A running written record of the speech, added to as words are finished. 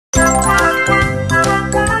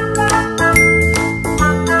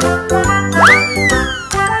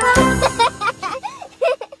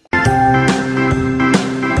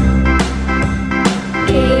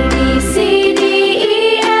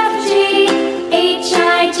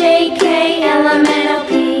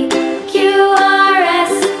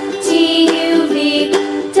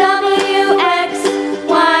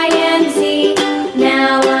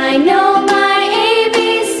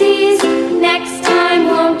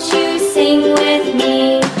Won't you sing with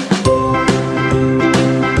me?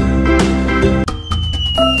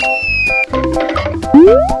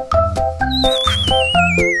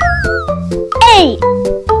 A.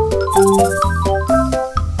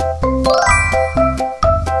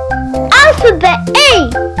 Alphabet A.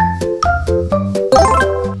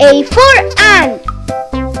 A for ant.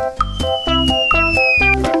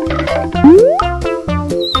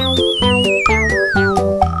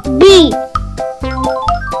 B.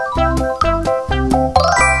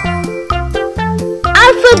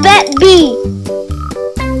 Alphabet B.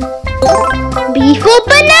 B for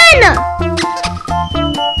banana.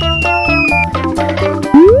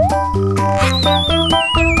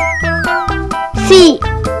 C.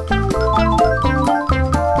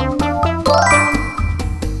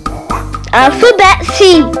 Alphabet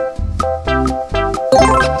C.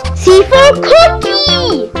 C for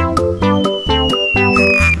cookie.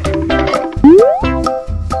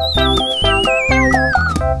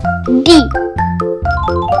 D.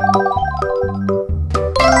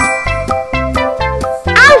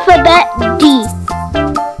 Alphabet D.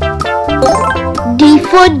 D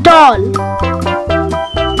for doll.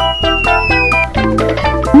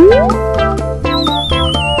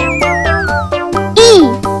 E.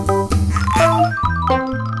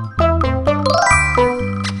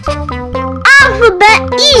 Alphabet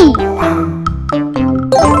E.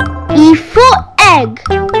 E for egg.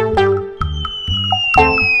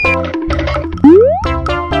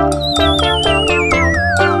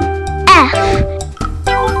 F.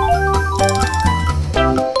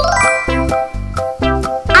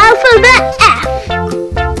 Alphabet F.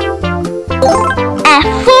 F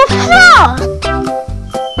for frog.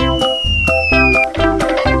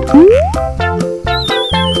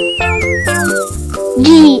 G.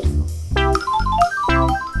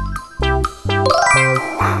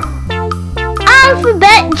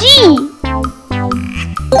 Alphabet G.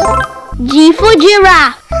 G for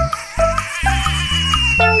giraffe.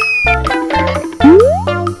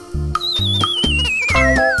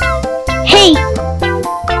 H.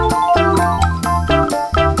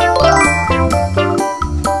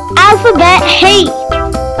 Alphabet H.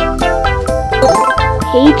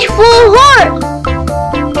 H for horse.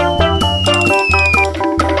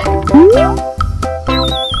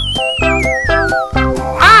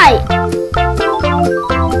 I.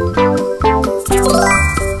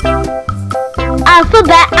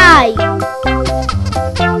 Alphabet I.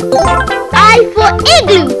 I for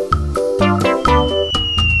igloo.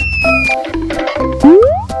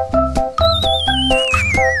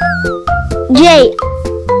 J.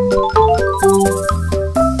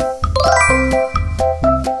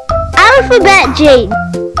 Alphabet J.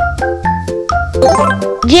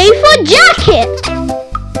 J for jacket.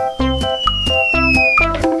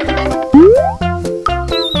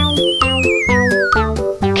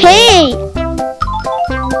 K.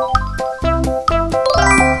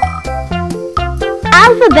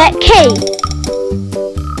 Alphabet K.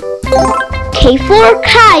 K for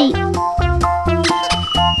kite.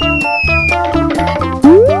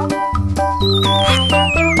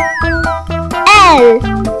 L.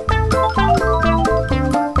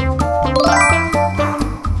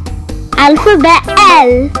 Alphabet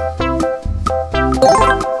L.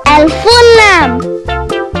 L for lamb.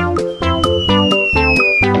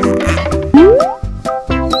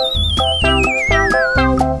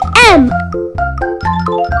 M.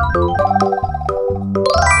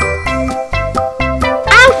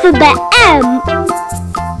 Alphabet M.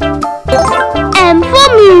 M for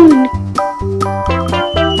moon.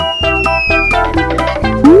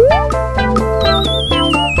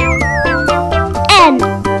 N.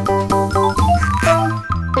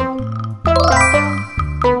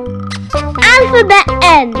 Alphabet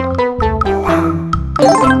N.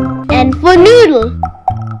 N for noodle.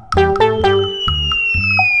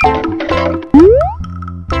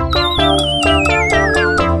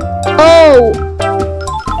 O.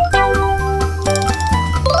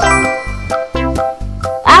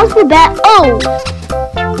 Alphabet O.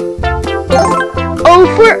 O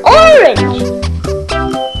for orange.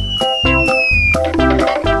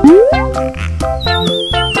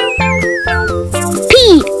 P.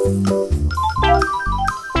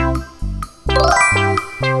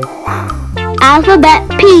 Alphabet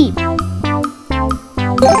P.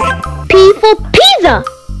 P for pizza.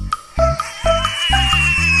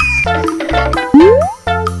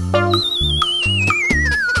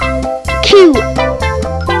 Q.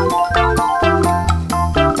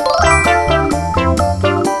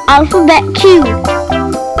 Alphabet Q.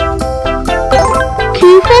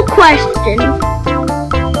 Q for question.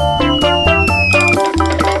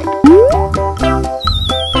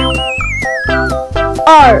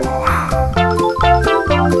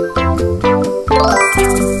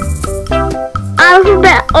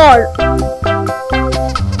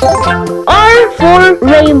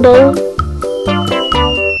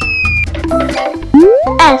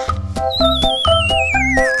 S.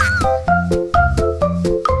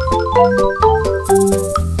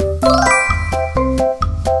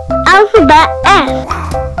 Alphabet S.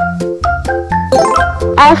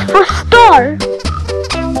 S for star.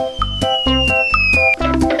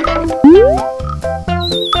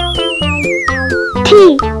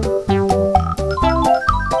 T.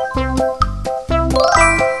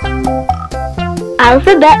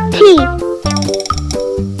 Alphabet T.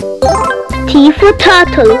 T for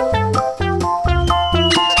turtle.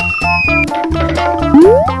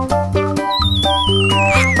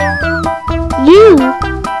 U.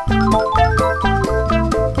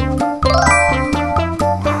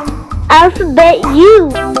 Alphabet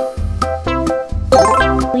U.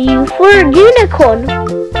 U for unicorn.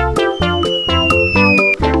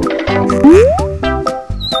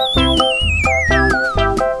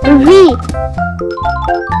 V.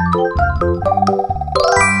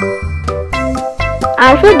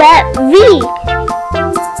 Alphabet V.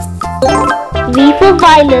 V for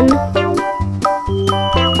violin.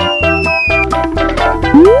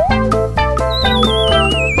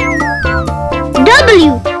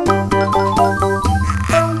 W.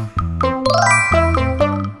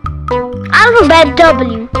 Alphabet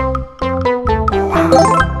W.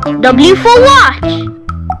 W for watch.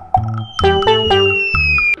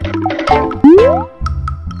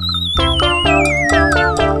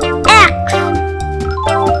 X.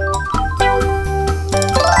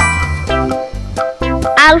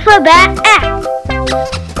 Alphabet X.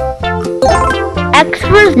 X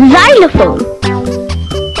for xylophone.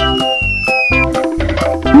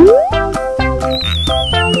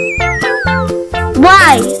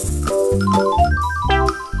 Y.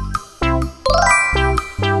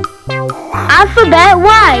 Alphabet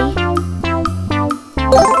Y.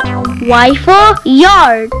 Y for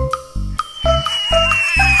yard.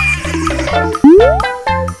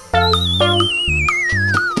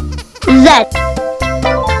 Z.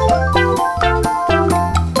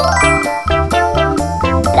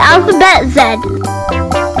 The alphabet Z.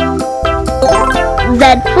 Z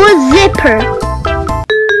for zipper.